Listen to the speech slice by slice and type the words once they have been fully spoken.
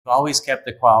We've always kept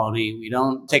the quality. We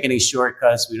don't take any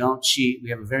shortcuts. We don't cheat. We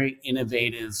have a very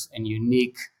innovative and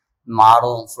unique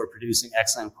model for producing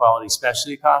excellent quality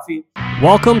specialty coffee.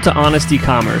 Welcome to Honest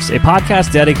E-Commerce, a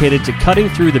podcast dedicated to cutting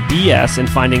through the BS and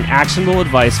finding actionable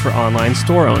advice for online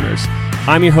store owners.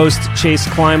 I'm your host, Chase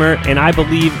Clymer, and I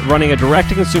believe running a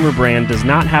direct-to-consumer brand does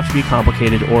not have to be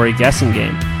complicated or a guessing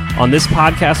game. On this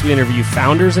podcast, we interview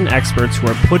founders and experts who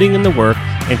are putting in the work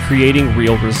and creating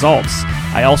real results.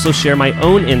 I also share my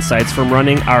own insights from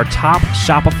running our top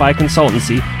Shopify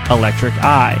consultancy, Electric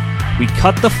Eye. We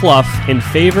cut the fluff in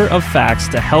favor of facts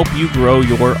to help you grow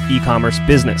your e-commerce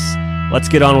business. Let's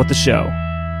get on with the show.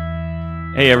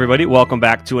 Hey everybody, welcome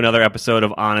back to another episode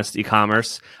of Honest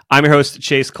E-Commerce. I'm your host,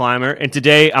 Chase Clymer, and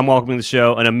today I'm welcoming to the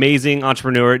show an amazing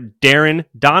entrepreneur, Darron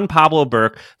Don Pablo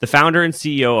Burke, the founder and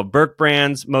CEO of Burke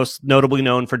Brands, most notably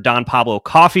known for Don Pablo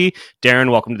Coffee.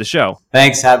 Darron, welcome to the show.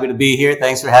 Thanks, happy to be here.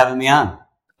 Thanks for having me on.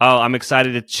 Oh, I'm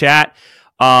excited to chat.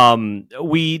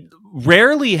 We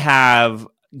rarely have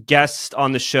guests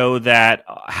on the show that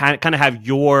kind of have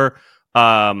your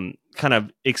kind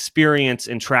of experience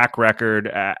and track record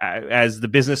as the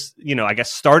business, I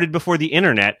guess started before the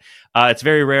internet. It's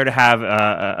very rare to have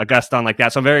a guest on like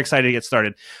that. So I'm very excited to get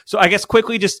started. So I guess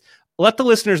quickly, just let the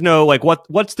listeners know, like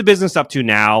what's the business up to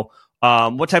now?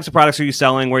 What types of products are you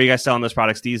selling? Where are you guys selling those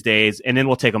products these days? And then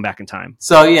we'll take them back in time.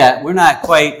 So yeah, we're not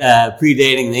quite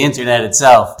predating the internet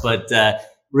itself, but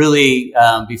really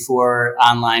before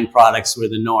online products were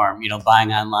the norm,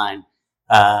 buying online.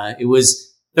 It was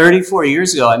 34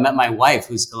 years ago, I met my wife,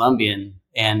 who's Colombian,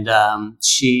 and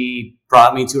she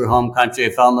brought me to her home country. I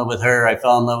fell in love with her. I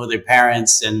fell in love with her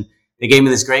parents, and they gave me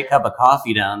this great cup of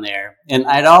coffee down there. And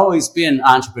I'd always been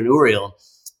entrepreneurial,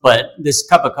 but this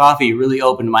cup of coffee really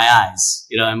opened my eyes,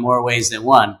 in more ways than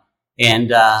one.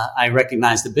 And I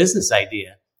recognized the business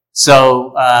idea.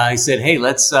 So I said, hey,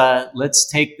 let's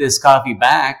take this coffee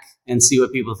back and see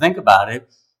what people think about it.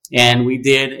 And we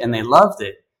did, and they loved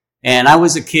it. And I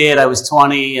was a kid, I was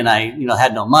 20, and I,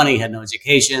 had no money, had no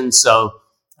education. So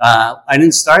I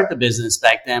didn't start the business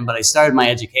back then, but I started my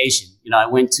education. I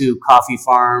went to coffee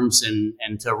farms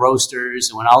and to roasters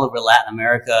and went all over Latin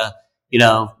America,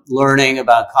 learning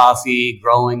about coffee,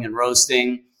 growing and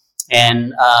roasting.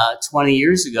 And 20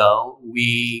 years ago,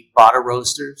 we bought a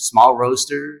roaster, small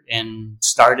roaster, and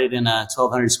started in a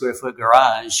 1,200 square foot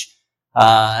garage.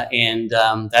 And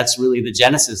that's really the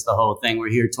genesis of the whole thing. We're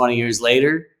here 20 years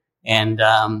later. And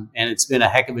it's been a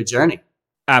heck of a journey.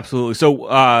 Absolutely.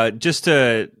 So just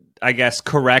to, I guess,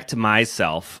 correct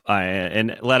myself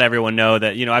and let everyone know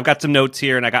that, I've got some notes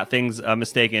here and I got things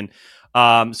mistaken.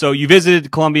 So you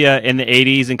visited Colombia in the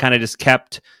 80s and kind of just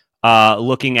kept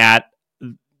looking at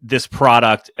this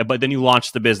product, but then you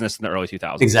launched the business in the early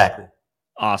 2000s. Exactly.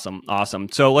 Awesome.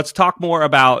 So let's talk more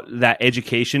about that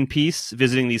education piece,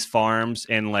 visiting these farms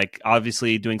and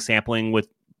obviously doing sampling with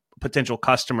potential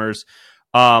customers.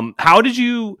 How did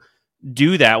you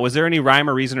do that? Was there any rhyme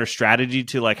or reason or strategy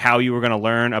to how you were going to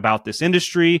learn about this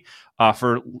industry?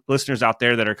 For listeners out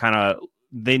there that are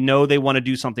they know they want to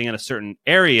do something in a certain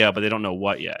area, but they don't know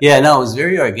what yet. Yeah, no, it was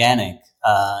very organic.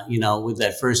 With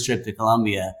that first trip to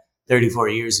Colombia 34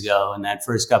 years ago and that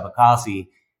first cup of coffee.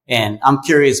 And I'm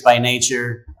curious by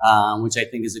nature, which I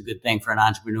think is a good thing for an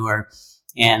entrepreneur.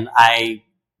 And I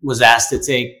was asked to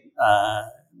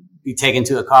be taken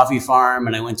to a coffee farm,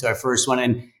 and I went to our first one.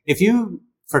 And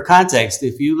for context,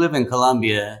 if you live in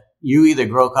Colombia, you either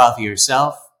grow coffee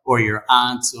yourself or your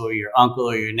aunt or your uncle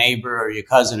or your neighbor or your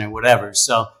cousin or whatever.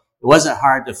 So it wasn't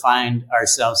hard to find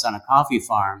ourselves on a coffee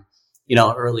farm,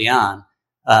 early on.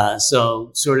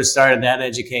 So sort of started that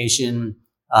education.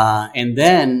 And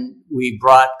then we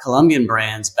brought Colombian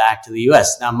brands back to the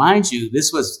US. Now, mind you,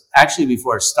 this was actually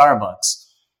before Starbucks.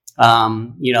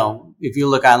 If you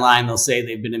look online, they'll say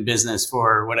they've been in business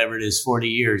for whatever it is, 40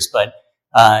 years, but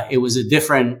it was a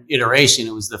different iteration.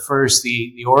 It was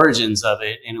the origins of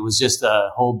it, and it was just a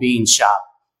whole bean shop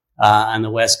on the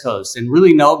West Coast. And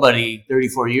really nobody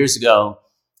 34 years ago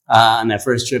on that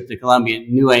first trip to Colombia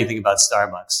knew anything about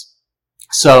Starbucks.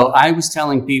 So I was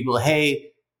telling people,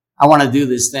 hey, I want to do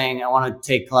this thing. I want to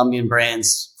take Colombian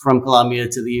brands from Colombia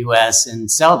to the US and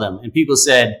sell them. And people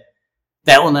said,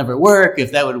 that will never work.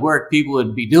 If that would work, people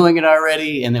would be doing it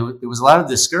already. And there was a lot of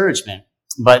discouragement.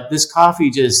 But this coffee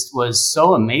just was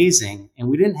so amazing. And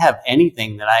we didn't have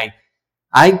anything that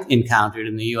I encountered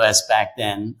in the US back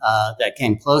then that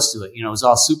came close to it. It was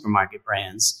all supermarket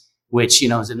brands, which,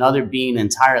 is another bean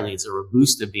entirely. It's a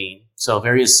Robusta bean. So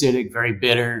very acidic, very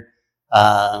bitter,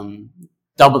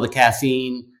 double the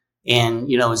caffeine. And,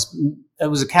 it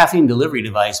was a caffeine delivery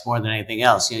device more than anything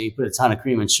else. You put a ton of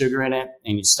cream and sugar in it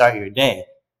and you start your day.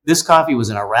 this coffee was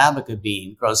an Arabica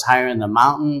bean, grows higher in the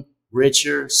mountain,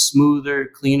 richer, smoother,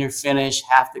 cleaner finish,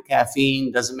 half the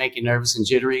caffeine, doesn't make you nervous and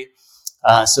jittery.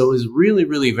 So it was really,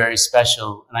 really very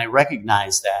special. And I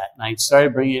recognized that. And I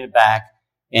started bringing it back,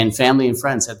 and family and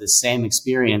friends had the same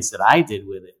experience that I did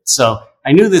with it. So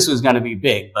I knew this was going to be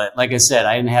big, but like I said,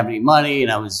 I didn't have any money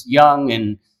and I was young,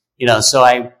 and, so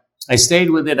I stayed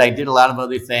with it. I did a lot of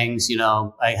other things.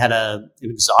 I had an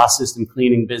exhaust system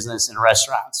cleaning business in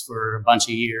restaurants for a bunch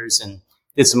of years and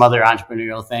did some other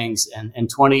entrepreneurial things. And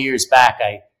 20 years back,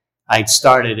 I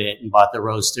started it and bought the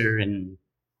roaster, and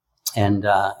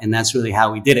that's really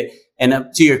how we did it.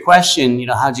 And to your question,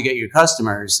 how'd you get your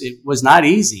customers? It was not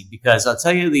easy, because I'll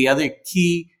tell you the other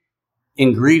key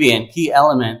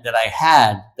element that I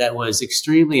had that was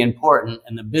extremely important,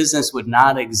 and the business would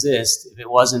not exist if it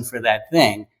wasn't for that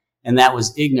thing. And that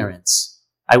was ignorance.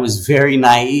 I was very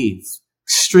naive,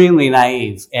 extremely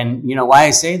naive. And why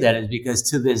I say that is because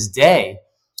to this day,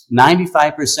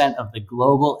 95% of the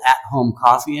global at-home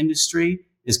coffee industry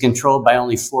is controlled by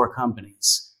only 4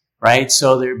 companies, right?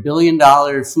 So they're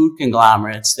billion-dollar food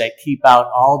conglomerates that keep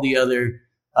out all the other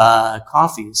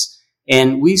coffees.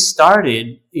 And we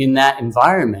started in that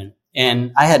environment,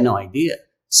 and I had no idea.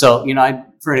 So,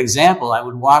 for an example, I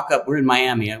would walk up, we're in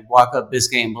Miami, I'd walk up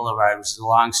Biscayne Boulevard, which is a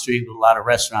long street with a lot of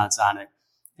restaurants on it.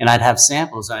 And I'd have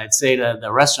samples, and I'd say to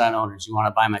the restaurant owners, you want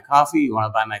to buy my coffee? You want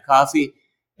to buy my coffee?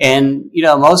 And,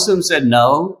 most of them said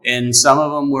no. And some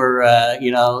of them were,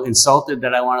 insulted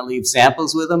that I want to leave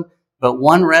samples with them. But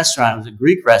one restaurant, it was a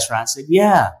Greek restaurant, said,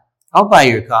 yeah, I'll buy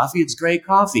your coffee. It's great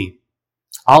coffee.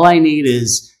 All I need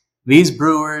is these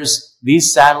brewers,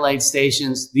 these satellite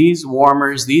stations, these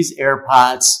warmers, these air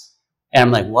pots. And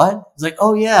I'm like, what? It's like,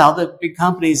 oh yeah, all the big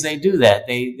companies, they do that.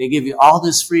 They give you all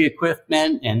this free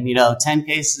equipment and, 10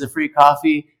 cases of free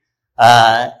coffee.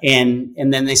 And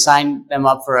then they sign them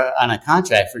up on a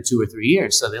contract for 2 or 3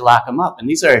 years. So they lock them up. And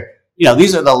these are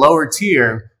the lower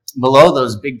tier below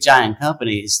those big giant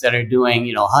companies that are doing,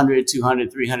 $100,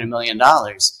 $200, $300 million.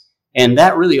 And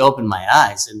that really opened my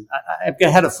eyes. And I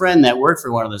had a friend that worked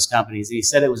for one of those companies, and he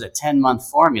said it was a 10-month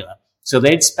formula. So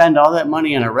they'd spend all that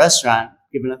money in a restaurant,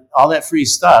 giving all that free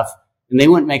stuff, and they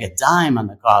wouldn't make a dime on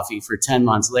the coffee for 10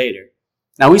 months later.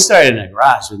 Now, we started in a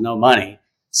garage with no money,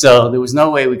 so there was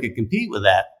no way we could compete with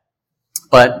that.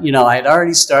 But, I had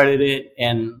already started it,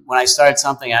 and when I start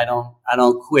something, I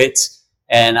don't quit,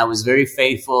 and I was very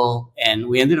faithful, and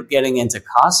we ended up getting into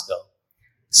Costco.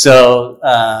 So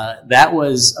that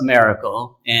was a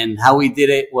miracle, and how we did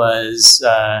it was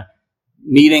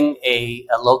meeting a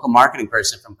local marketing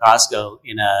person from Costco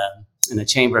in a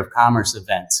Chamber of Commerce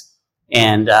event,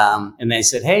 and they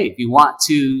said, hey, if you want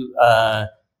to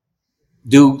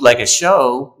do like a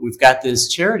show, we've got this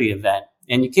charity event,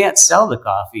 and you can't sell the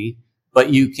coffee, but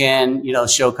you can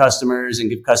show customers and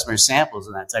give customers samples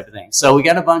and that type of thing. So we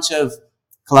got a bunch of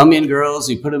Colombian girls.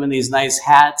 We put them in these nice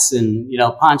hats and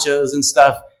ponchos and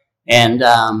stuff, and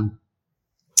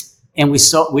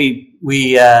we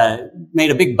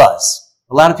made a big buzz.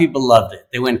 A lot of people loved it.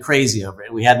 They went crazy over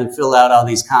it. We had them fill out all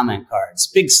these comment cards,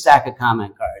 big stack of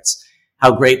comment cards,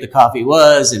 how great the coffee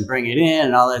was and bring it in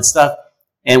and all that stuff.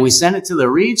 And we sent it to the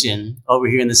region over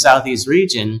here in the Southeast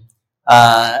region,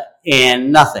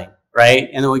 and nothing, right?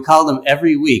 And then we called them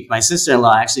every week. My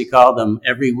sister-in-law actually called them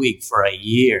every week for a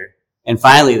year. And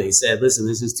finally they said, listen,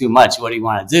 this is too much. What do you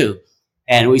want to do?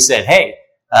 And we said, hey,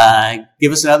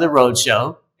 give us another road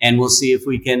show and we'll see if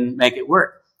we can make it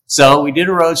work. So we did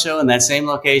a road show in that same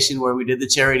location where we did the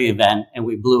charity event, and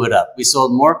we blew it up. We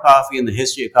sold more coffee in the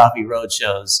history of coffee road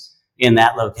shows in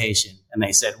that location. And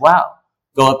they said, wow,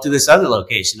 go up to this other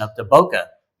location, up to Boca,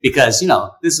 because,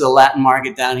 this is a Latin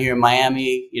market down here in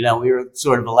Miami. We were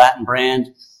sort of a Latin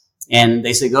brand. And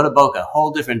they said, go to Boca,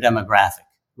 whole different demographic.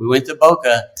 We went to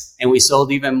Boca and we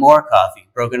sold even more coffee,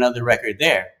 broke another record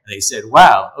there. They said,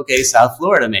 wow, okay, South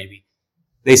Florida maybe.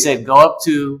 They said, go up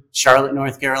to Charlotte,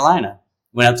 North Carolina.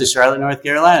 Went up to Charlotte, North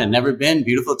Carolina, never been,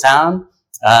 beautiful town.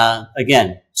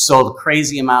 Again, sold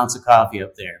crazy amounts of coffee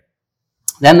up there.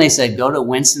 Then they said, go to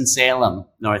Winston-Salem,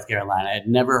 North Carolina. I had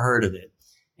never heard of it.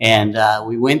 And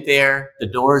we went there, the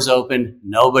doors opened,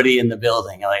 nobody in the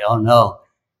building. I'm like, oh no,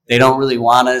 they don't really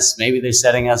want us. Maybe they're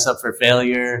setting us up for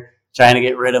failure, trying to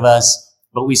get rid of us.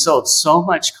 But we sold so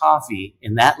much coffee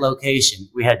in that location.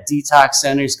 We had detox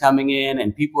centers coming in,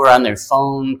 and people were on their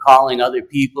phone calling other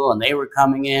people, and they were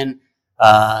coming in.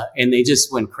 And they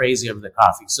just went crazy over the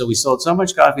coffee. So we sold so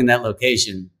much coffee in that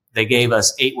location, they gave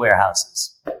us 8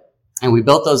 warehouses. And we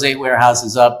built those 8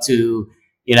 warehouses up to,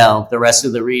 the rest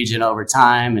of the region over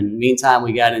time. And meantime,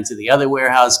 we got into the other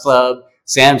warehouse club,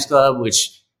 Sam's Club,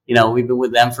 which, we've been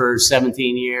with them for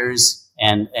 17 years.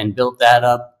 and built that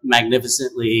up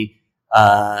magnificently.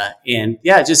 And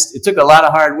yeah, it took a lot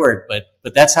of hard work,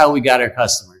 but that's how we got our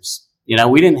customers.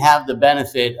 We didn't have the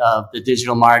benefit of the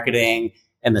digital marketing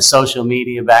and the social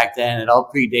media back then. It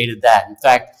all predated that. In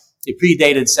fact, it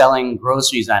predated selling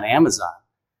groceries on Amazon.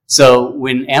 So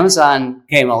when Amazon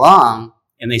came along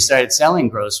and they started selling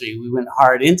grocery, we went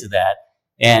hard into that.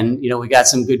 And, we got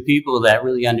some good people that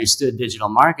really understood digital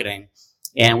marketing,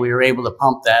 and we were able to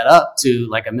pump that up to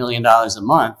like $1 million a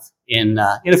month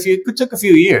it took a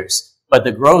few years. But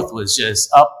the growth was just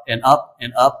up and up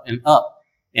and up and up.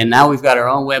 And now we've got our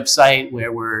own website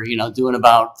where we're, doing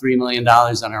about $3 million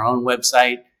on our own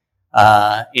website.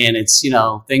 And it's,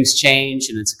 things change,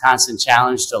 and it's a constant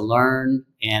challenge to learn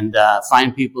and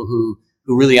find people who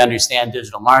really understand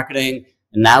digital marketing.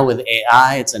 And now with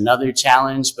AI, it's another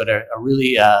challenge, but a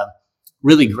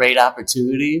really great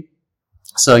opportunity.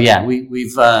 So yeah,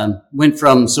 we've went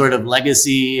from sort of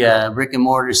legacy brick and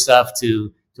mortar stuff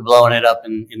to blowing it up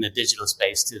in the digital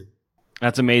space too.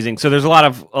 That's amazing. So there's a lot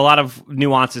of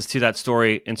nuances to that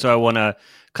story, and so I want to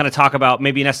kind of talk about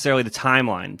maybe necessarily the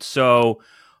timeline. So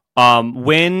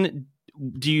when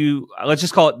do you, let's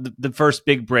just call it the first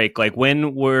big break? Like,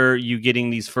 when were you getting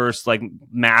these first like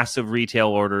massive retail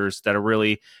orders that are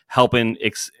really helping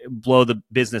blow the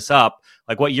business up?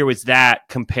 Like, what year was that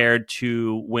compared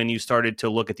to when you started to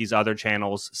look at these other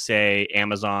channels, say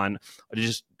Amazon,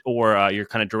 or your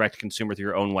kind of direct consumer through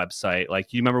your own website? Like,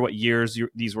 do you remember what years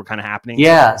these were kind of happening?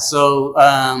 Yeah. So,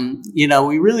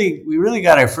 we really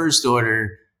got our first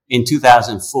order in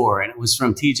 2004, and it was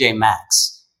from TJ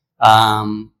Maxx.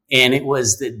 And it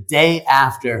was the day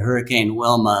after Hurricane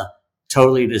Wilma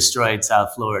totally destroyed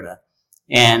South Florida.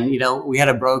 And, we had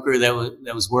a broker that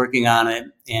was working on it,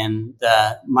 and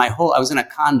I was in a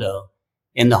condo,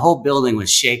 and the whole building was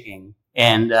shaking.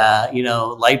 And,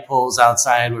 light poles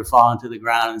outside were falling to the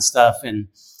ground and stuff. And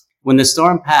when the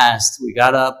storm passed, we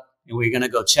got up and we were going to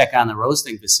go check on the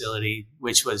roasting facility,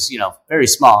 which was, very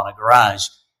small in a garage.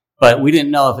 But we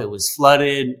didn't know if it was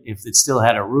flooded, if it still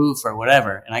had a roof or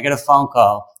whatever. And I got a phone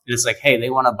call, and it's like, hey,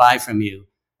 they want to buy from you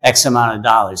X amount of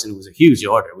dollars. And it was a huge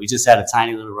order. We just had a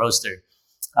tiny little roaster.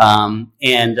 And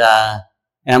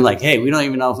I'm like, hey, we don't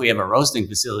even know if we have a roasting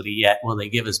facility yet. Will they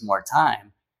give us more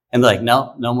time? And they're like,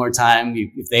 no more time.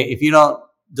 If you don't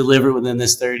deliver within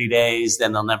this 30 days,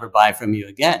 then they'll never buy from you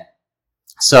again.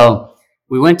 So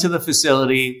we went to the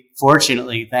facility.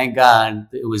 Fortunately, thank God,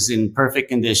 it was in perfect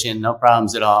condition, no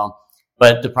problems at all.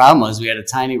 But the problem was we had a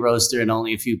tiny roaster and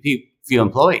only a few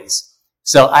employees.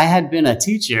 So I had been a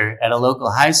teacher at a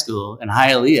local high school in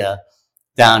Hialeah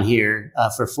down here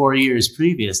for 4 years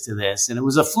previous to this. And it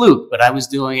was a fluke, but I was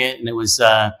doing it, and it was,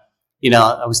 I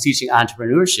was teaching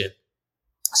entrepreneurship.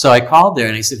 So I called there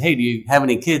and I said, hey, do you have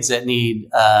any kids that need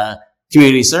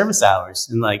community service hours?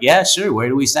 And like, yeah, sure. Where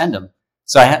do we send them?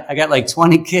 So I got like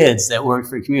 20 kids that worked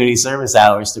for community service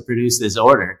hours to produce this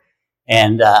order.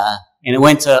 And it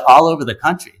went to all over the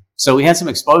country. So we had some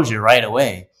exposure right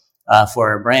away for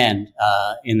our brand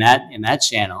in that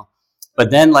channel.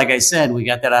 But then, like I said, we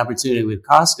got that opportunity with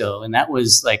Costco, and that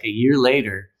was like a year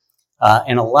later.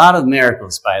 And a lot of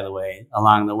miracles, by the way,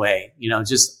 along the way,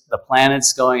 just the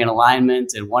planets going in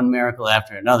alignment and one miracle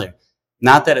after another.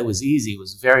 Not that it was easy. It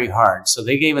was very hard. So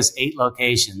they gave us 8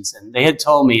 locations, and they had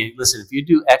told me, listen, if you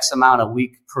do X amount a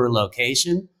week per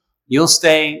location, you'll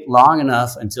stay long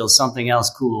enough until something else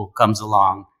cool comes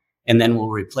along, and then we'll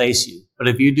replace you. But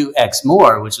if you do X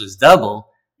more, which was double,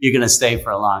 you're going to stay for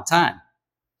a long time.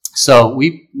 So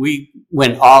we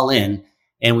went all in.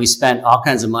 And we spent all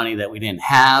kinds of money that we didn't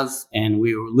have. And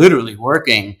we were literally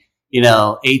working,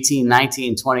 18,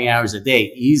 19, 20 hours a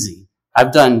day, easy.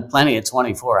 I've done plenty of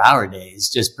 24-hour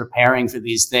days just preparing for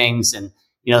these things and,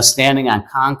 standing on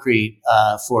concrete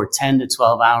for 10 to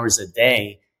 12 hours a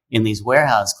day in these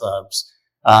warehouse clubs.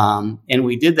 And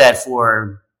we did that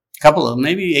for a couple of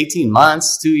maybe 18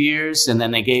 months, 2 years. And then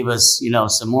they gave us,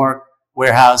 some more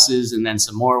warehouses and then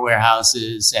some more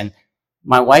warehouses. And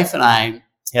my wife and I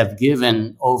have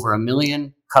given over 1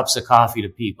 million cups of coffee to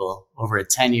people over a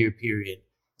 10-year period.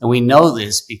 And we know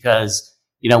this because,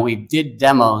 we did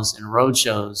demos and road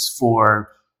shows for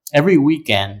every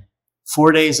weekend,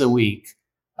 4 days a week,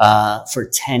 for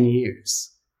 10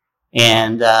 years.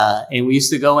 And we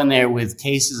used to go in there with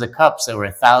cases of cups that were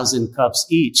 1,000 cups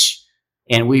each.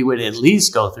 And we would at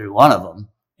least go through one of them.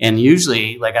 And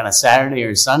usually, like on a Saturday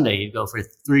or Sunday, you'd go for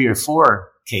 3 or 4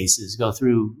 cases, go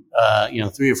through,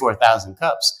 3,000 or 4,000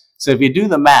 cups. So if you do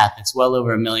the math, it's well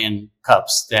over 1 million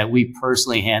cups that we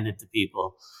personally handed to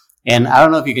people. And I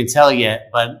don't know if you can tell yet,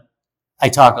 but I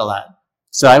talk a lot.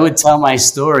 So I would tell my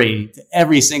story to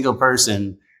every single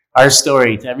person our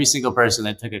story to every single person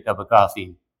that took a cup of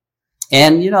coffee.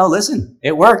 And, listen,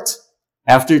 it worked.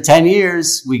 After 10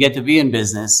 years, we get to be in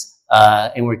business,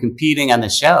 and we're competing on the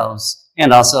shelves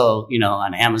and also,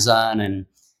 on Amazon and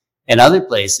other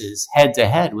places head to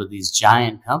head with these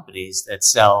giant companies that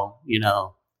sell,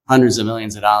 hundreds of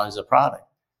millions of dollars of product.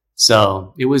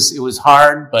 So it was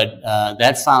hard, but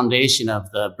that foundation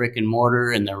of the brick and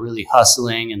mortar and the really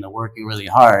hustling and the working really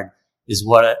hard is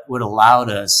what allowed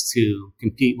us to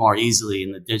compete more easily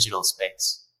in the digital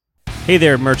space. Hey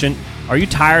there, merchant. Are you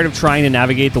tired of trying to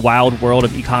navigate the wild world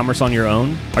of e-commerce on your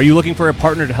own? Are you looking for a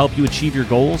partner to help you achieve your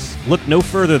goals? Look no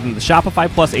further than the Shopify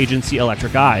Plus agency,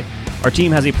 Electric Eye. Our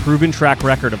team has a proven track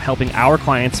record of helping our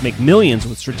clients make millions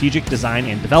with strategic design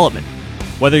and development.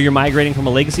 Whether you're migrating from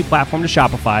a legacy platform to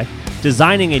Shopify,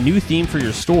 designing a new theme for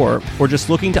your store, or just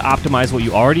looking to optimize what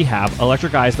you already have,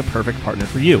 Electric Eye is the perfect partner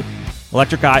for you.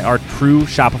 Electric Eye are true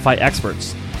Shopify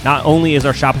experts. Not only is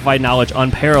our Shopify knowledge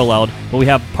unparalleled, but we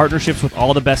have partnerships with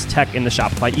all the best tech in the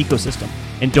Shopify ecosystem.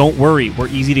 And don't worry, we're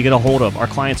easy to get a hold of. Our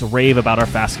clients rave about our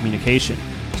fast communication.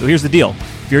 So here's the deal.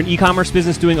 If you're an e-commerce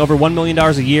business doing over $1 million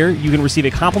a year, you can receive a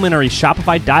complimentary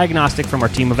Shopify diagnostic from our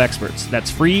team of experts.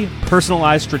 That's free,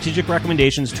 personalized, strategic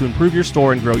recommendations to improve your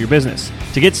store and grow your business.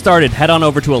 To get started, head on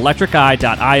over to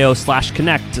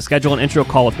electriceye.io/connect to schedule an intro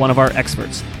call with one of our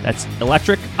experts. That's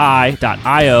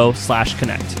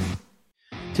electriceye.io/connect.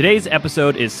 Today's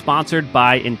episode is sponsored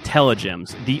by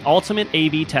Intelligems, the ultimate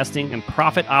A/B testing and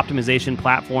profit optimization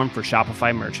platform for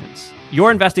Shopify merchants.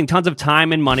 You're investing tons of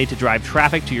time and money to drive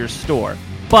traffic to your store,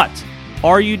 but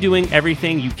are you doing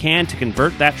everything you can to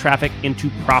convert that traffic into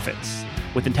profits?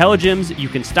 With Intelligems, you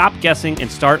can stop guessing and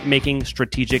start making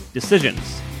strategic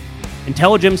decisions.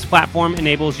 Intelligems platform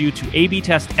enables you to A/B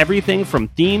test everything from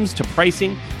themes to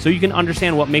pricing so you can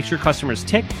understand what makes your customers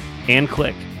tick and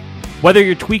click. Whether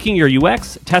you're tweaking your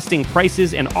UX, testing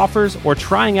prices and offers, or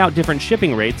trying out different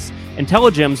shipping rates,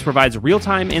 Intelligems provides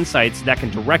real-time insights that can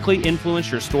directly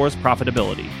influence your store's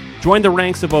profitability. Join the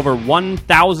ranks of over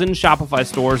 1,000 Shopify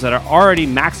stores that are already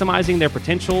maximizing their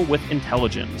potential with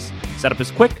Intelligems. Setup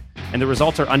is quick, and the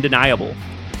results are undeniable.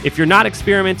 If you're not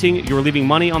experimenting, you're leaving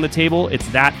money on the table. It's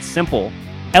that simple.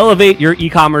 Elevate your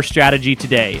e-commerce strategy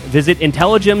today. Visit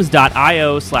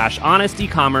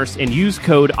intelligems.io/honest-ecommerce and use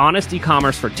code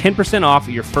honest-ecommerce for 10% off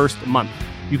your first month.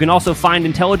 You can also find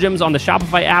Intelligems on the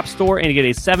Shopify App Store and get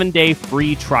a 7-day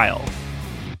free trial.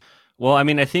 Well, I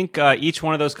mean, I think each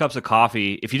one of those cups of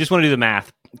coffee, if you just want to do the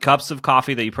math, cups of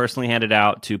coffee that you personally handed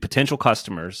out to potential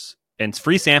customers, and it's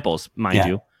free samples, mind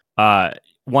you,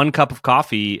 one cup of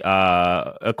coffee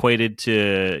equated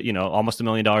to, almost $1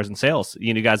 million in sales.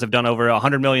 You guys have done over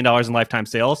 $100 million in lifetime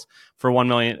sales for 1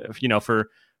 million,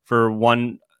 for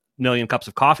 1 million cups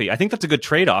of coffee. I think that's a good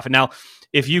trade-off. And now,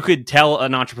 if you could tell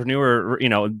an entrepreneur,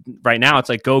 right now, it's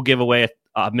like, go give away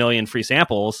a million free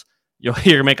samples, you're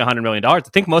going to make $100 million. I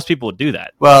think most people would do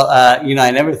that. Well,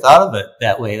 I never thought of it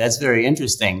that way. That's very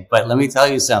interesting. But let me tell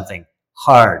you something.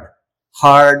 Hard.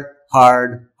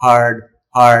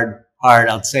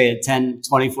 I'll say it 10,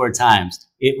 24 times.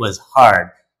 It was hard,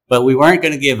 but we weren't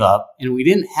going to give up, and we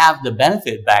didn't have the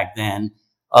benefit back then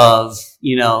of,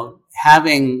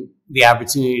 having the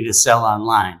opportunity to sell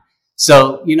online.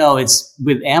 So, it's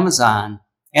with Amazon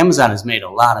has made a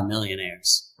lot of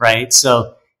millionaires, right?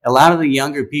 So a lot of the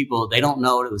younger people, they don't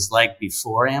know what it was like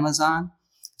before Amazon.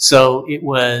 So it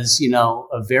was,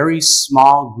 a very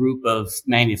small group of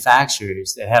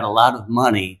manufacturers that had a lot of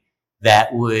money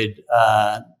that would,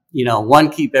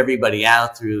 one, keep everybody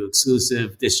out through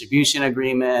exclusive distribution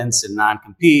agreements and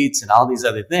non-competes and all these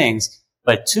other things,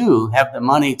 but two, have the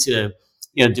money to,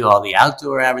 do all the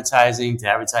outdoor advertising, to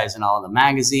advertise in all the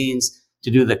magazines,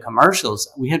 to do the commercials.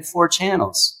 We had 4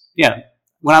 channels.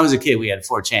 When I was a kid, we had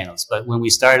 4 channels, but when we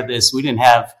started this, we didn't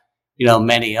have,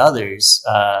 many others,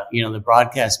 the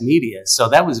broadcast media. So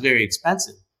that was very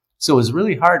expensive. So it was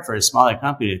really hard for a smaller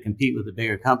company to compete with the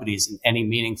bigger companies in any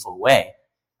meaningful way.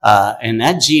 And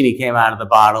that genie came out of the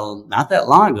bottle not that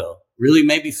long ago, really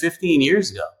maybe 15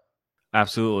 years ago.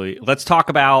 Absolutely. Let's talk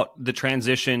about the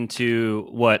transition to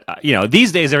what,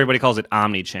 these days everybody calls it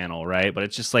omni-channel, right? But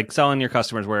it's just like selling your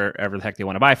customers wherever the heck they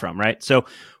want to buy from, right? So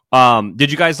did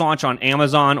you guys launch on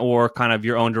Amazon or kind of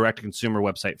your own direct-to-consumer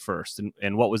website first?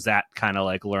 And what was that kind of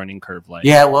like learning curve like?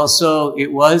 Yeah, well, so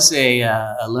it was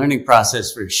a learning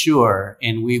process for sure.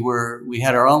 And we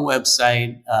had our own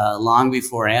website long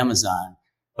before Amazon,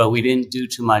 but we didn't do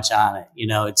too much on it.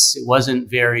 It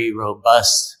wasn't very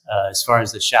robust as far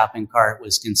as the shopping cart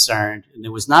was concerned. And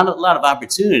there was not a lot of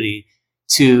opportunity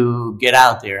to get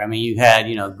out there. I mean, you had,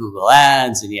 Google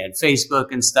Ads and you had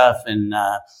Facebook and stuff. And,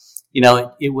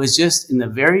 it was just in the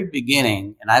very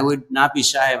beginning, and I would not be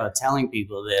shy about telling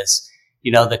people this,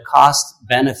 the cost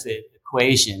benefit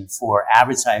equation for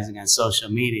advertising on social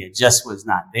media just was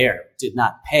not there. It did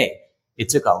not pay. It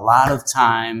took a lot of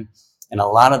time and a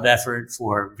lot of effort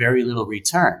for very little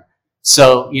return.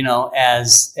 So,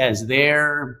 as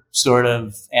their sort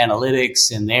of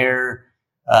analytics and their,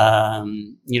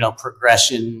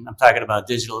 progression, I'm talking about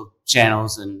digital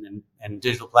channels and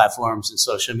digital platforms and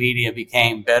social media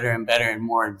became better and better and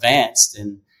more advanced,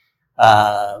 and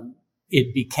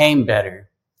it became better.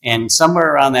 And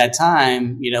somewhere around that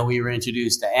time, we were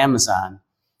introduced to Amazon,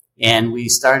 and we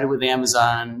started with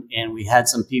Amazon, and we had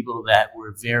some people that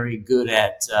were very good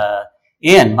at,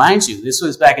 and mind you, this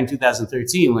was back in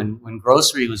 2013 when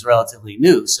grocery was relatively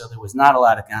new. So there was not a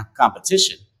lot of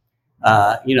competition.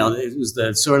 It was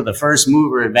the sort of the first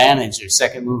mover advantage or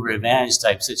second mover advantage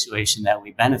type situation that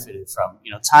we benefited from.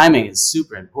 Timing is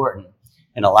super important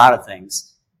in a lot of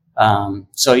things.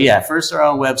 First our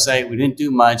own website, we didn't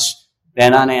do much.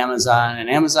 Then on Amazon, and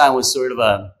Amazon was sort of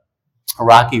a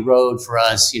rocky road for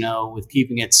us, with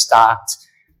keeping it stocked,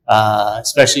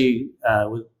 especially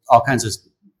with all kinds of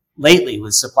lately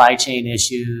with supply chain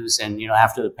issues and,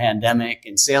 after the pandemic,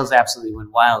 and sales absolutely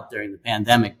went wild during the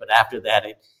pandemic. But after that,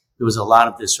 there was a lot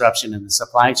of disruption in the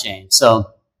supply chain.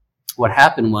 So what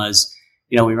happened was,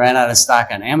 we ran out of stock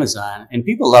on Amazon, and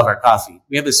people love our coffee.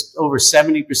 We have this over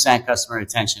 70% customer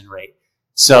retention rate.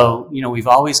 So, we've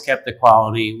always kept the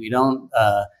quality. We don't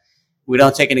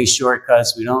take any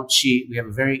shortcuts. We don't cheat. We have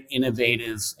a very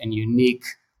innovative and unique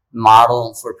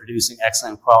model for producing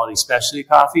excellent quality specialty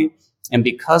coffee. And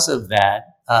because of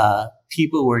that,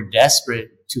 people were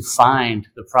desperate to find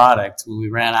the product when we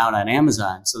ran out on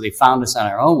Amazon. So they found us on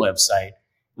our own website,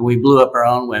 and we blew up our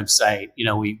own website.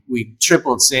 We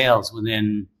tripled sales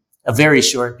within a very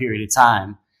short period of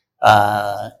time,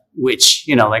 which,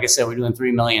 like I said, we're doing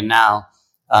 3 million now.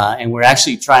 And we're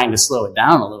actually trying to slow it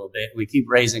down a little bit. We keep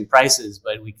raising prices,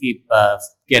 but we keep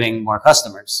getting more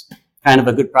customers. Kind of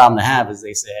a good problem to have, as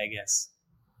they say, I guess.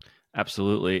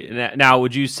 Absolutely. Now,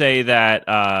 would you say that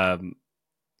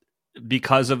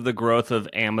because of the growth of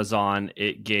Amazon,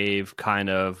 it gave kind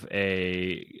of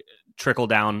a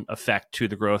trickle-down effect to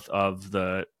the growth of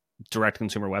the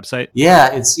direct-to-consumer website?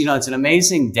 Yeah, it's an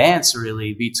amazing dance,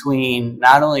 really, between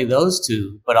not only those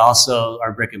two, but also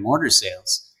our brick-and-mortar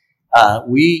sales.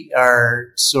 We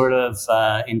are sort of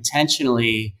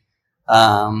intentionally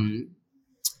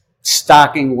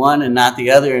stocking one and not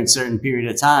the other in a certain period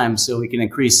of time, so we can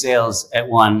increase sales at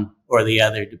one or the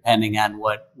other, depending on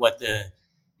what the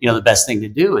best thing to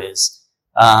do is.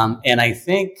 And I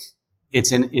think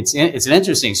it's an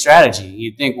interesting strategy.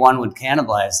 You'd think one would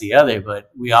cannibalize the other,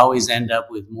 but we always end up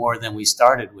with more than we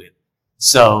started with.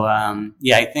 So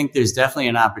I think there's definitely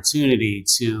an opportunity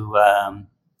to.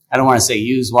 I don't want to say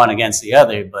use one against the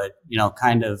other, but,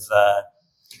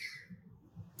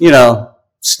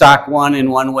 stock one in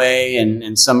one way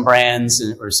and some brands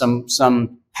or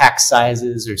some pack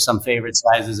sizes or some favorite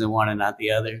sizes in one and not the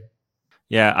other.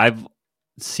 Yeah, I've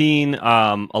seen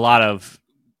a lot of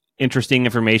interesting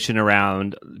information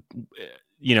around,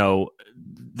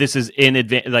 this is in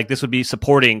advance, like this would be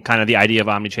supporting kind of the idea of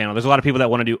omnichannel. There's a lot of people that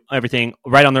want to do everything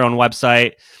right on their own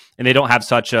website, and they don't have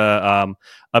such a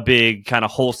big kind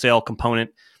of wholesale component.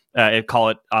 I'm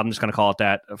just going to call it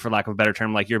that for lack of a better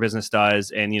term, like your business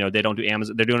does. And, they don't do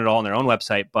Amazon. They're doing it all on their own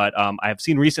website. But I have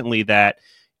seen recently that,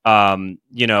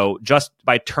 just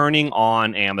by turning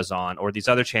on Amazon or these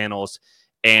other channels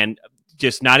and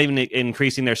just not even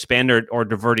increasing their spend or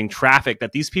diverting traffic,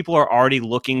 that these people are already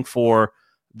looking for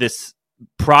this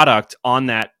product on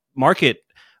that market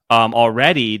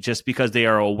already, just because they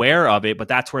are aware of it, but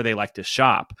that's where they like to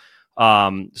shop.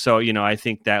 I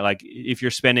think that, like, if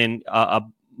you're spending a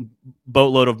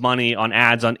boatload of money on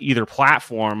ads on either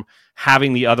platform,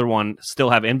 having the other one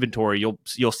still have inventory,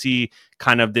 you'll see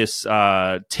kind of this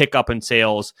tick up in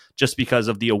sales just because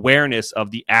of the awareness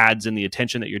of the ads and the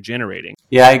attention that you're generating.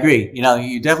 Yeah, I agree.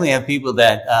 You definitely have people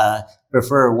that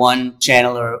prefer one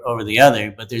channel over the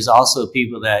other, but there's also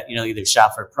people that, either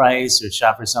shop for price or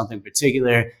shop for something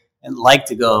particular and like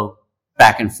to go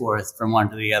back and forth from one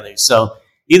to the other. So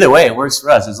either way, it works for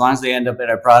us. As long as they end up at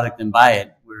our product and buy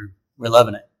it, we're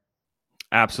loving it.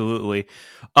 Absolutely.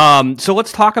 So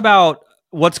let's talk about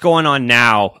what's going on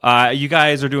now. You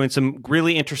guys are doing some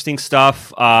really interesting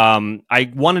stuff.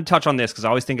 I want to touch on this because I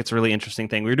always think it's a really interesting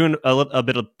thing. We're doing a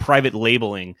bit of private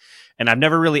labeling, and I've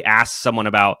never really asked someone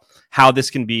about how this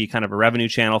can be kind of a revenue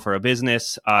channel for a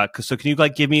business. So can you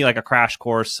give me a crash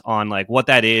course on what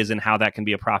that is and how that can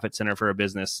be a profit center for a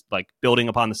business, building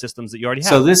upon the systems that you already have?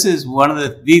 So this is one of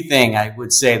the thing I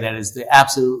would say that is the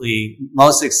absolutely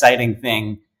most exciting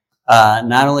thing,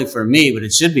 not only for me, but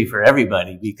it should be for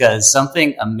everybody, because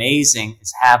something amazing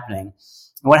is happening.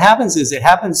 And what happens is it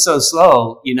happens so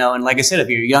slow, and like I said, if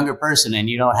you're a younger person and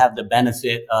you don't have the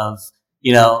benefit of,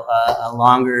 a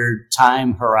longer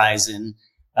time horizon,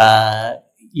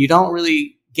 you don't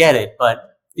really get it.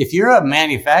 But if you're a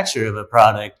manufacturer of a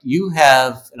product, you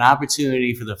have an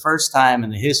opportunity for the first time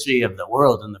in the history of the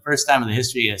world and the first time in the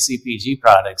history of CPG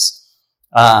products,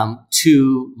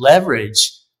 to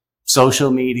leverage social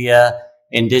media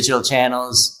and digital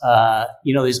channels.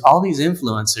 There's all these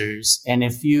influencers, and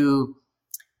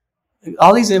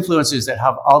all these influencers that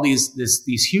have all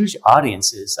these huge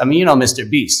audiences. I mean, Mr.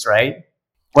 Beast, right?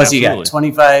 What's he got?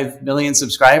 25 million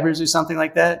subscribers or something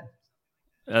like that?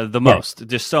 The most,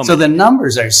 just so many. So the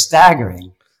numbers are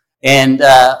staggering. And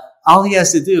all he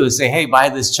has to do is say, hey, buy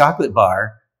this chocolate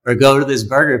bar or go to this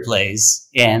burger place.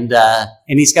 And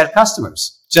he's got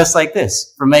customers just like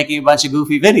this from making a bunch of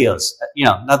goofy videos.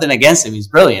 Nothing against him. He's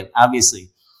brilliant,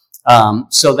 obviously.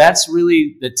 So that's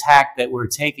really the tack that we're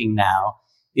taking now,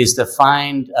 is to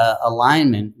find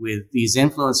alignment with these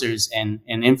influencers and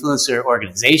influencer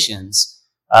organizations,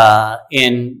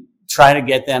 and try to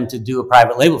get them to do a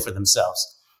private label for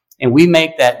themselves. And we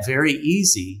make that very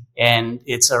easy, and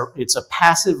it's a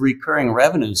passive recurring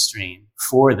revenue stream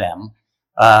for them.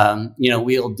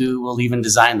 We'll even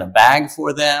design the bag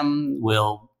for them.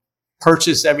 We'll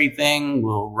purchase everything.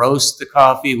 We'll roast the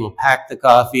coffee. We'll pack the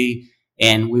coffee,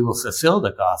 and we will fulfill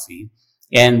the coffee.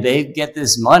 And they get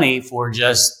this money for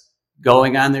just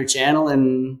going on their channel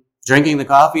and drinking the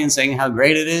coffee and saying how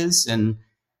great it is and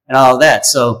all of that.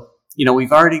 So,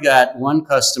 we've already got one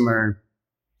customer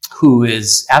who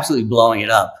is absolutely blowing it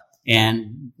up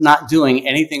and not doing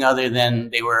anything other than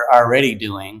they were already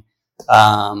doing,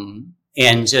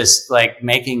 and just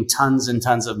making tons and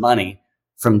tons of money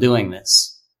from doing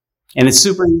this. And it's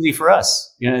super easy for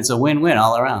us. It's a win-win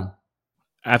all around.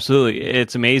 Absolutely.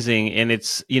 It's amazing. And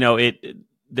it's,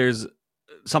 there's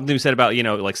something we said about,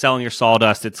 selling your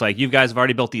sawdust. It's you guys have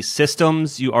already built these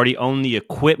systems. You already own the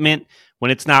equipment. When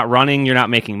it's not running, you're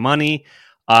not making money.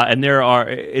 And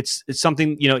it's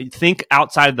something, think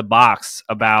outside of the box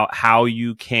about how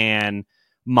you can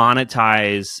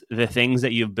monetize the things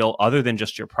that you've built other than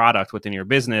just your product within your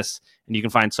business. And you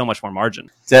can find so much more margin.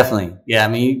 Definitely. Yeah. I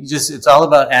mean, it's all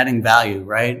about adding value,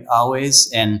 right?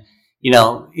 Always. And,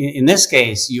 in this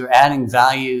case, you're adding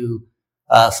value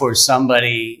for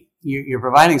somebody. You're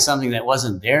providing something that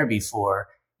wasn't there before.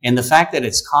 And the fact that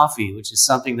it's coffee, which is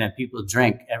something that people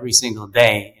drink every single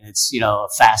day, and it's, a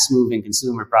fast moving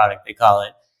consumer product, they call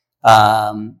it.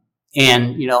 And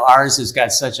ours has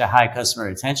got such a high customer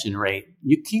retention rate.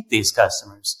 You keep these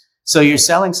customers. So you're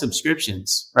selling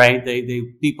subscriptions, right?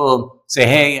 People say,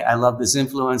 hey, I love this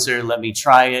influencer. Let me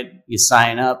try it. You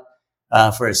sign up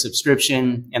for a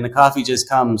subscription, and the coffee just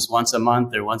comes once a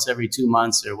month or once every 2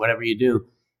 months or whatever you do.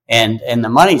 And the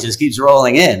money just keeps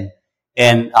rolling in.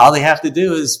 And all they have to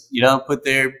do is, put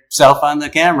their self on the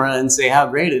camera and say how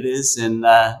great it is. And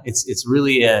it's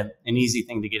really an easy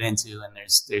thing to get into. And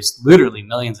there's literally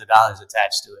millions of dollars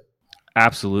attached to it.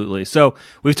 Absolutely. So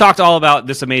we've talked all about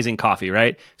this amazing coffee,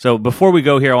 right? So before we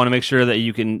go here, I want to make sure that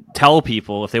you can tell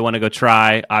people if they want to go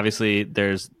try. Obviously,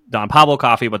 there's Don Pablo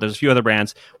coffee, but there's a few other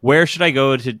brands. Where should I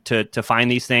go to find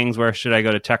these things? Where should I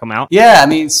go to check them out? Yeah, I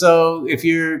mean, so if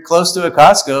you're close to a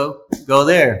Costco, go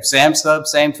there. Sam's Club,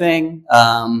 same thing.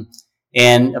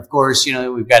 And of course,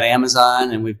 we've got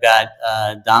Amazon and we've got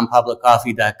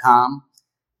DonPabloCoffee.com.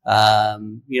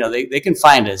 They can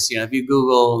find us. If you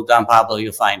Google Don Pablo,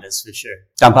 you'll find us for sure.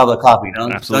 Don Pablo Coffee.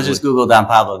 Don't just Google Don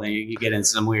Pablo. Then you get into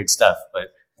some weird stuff. But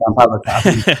Don Pablo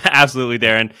Coffee. Absolutely,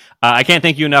 Darron. I can't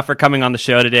thank you enough for coming on the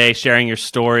show today, sharing your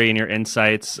story and your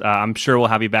insights. I'm sure we'll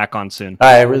have you back on soon. All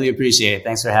right, I really appreciate it.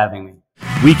 Thanks for having me.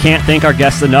 We can't thank our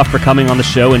guests enough for coming on the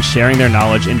show and sharing their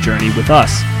knowledge and journey with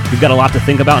us. We've got a lot to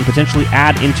think about and potentially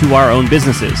add into our own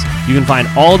businesses. You can find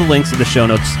all the links in the show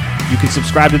notes. You can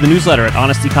subscribe to the newsletter at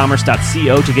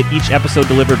honestycommerce.co to get each episode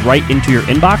delivered right into your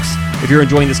inbox. If you're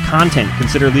enjoying this content,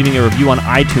 consider leaving a review on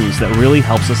iTunes. That really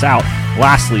helps us out.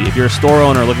 Lastly, if you're a store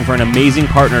owner looking for an amazing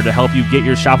partner to help you get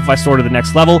your Shopify store to the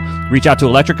next level, reach out to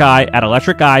Electric Eye at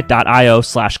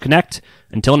electriceye.io/connect.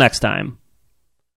 Until next time.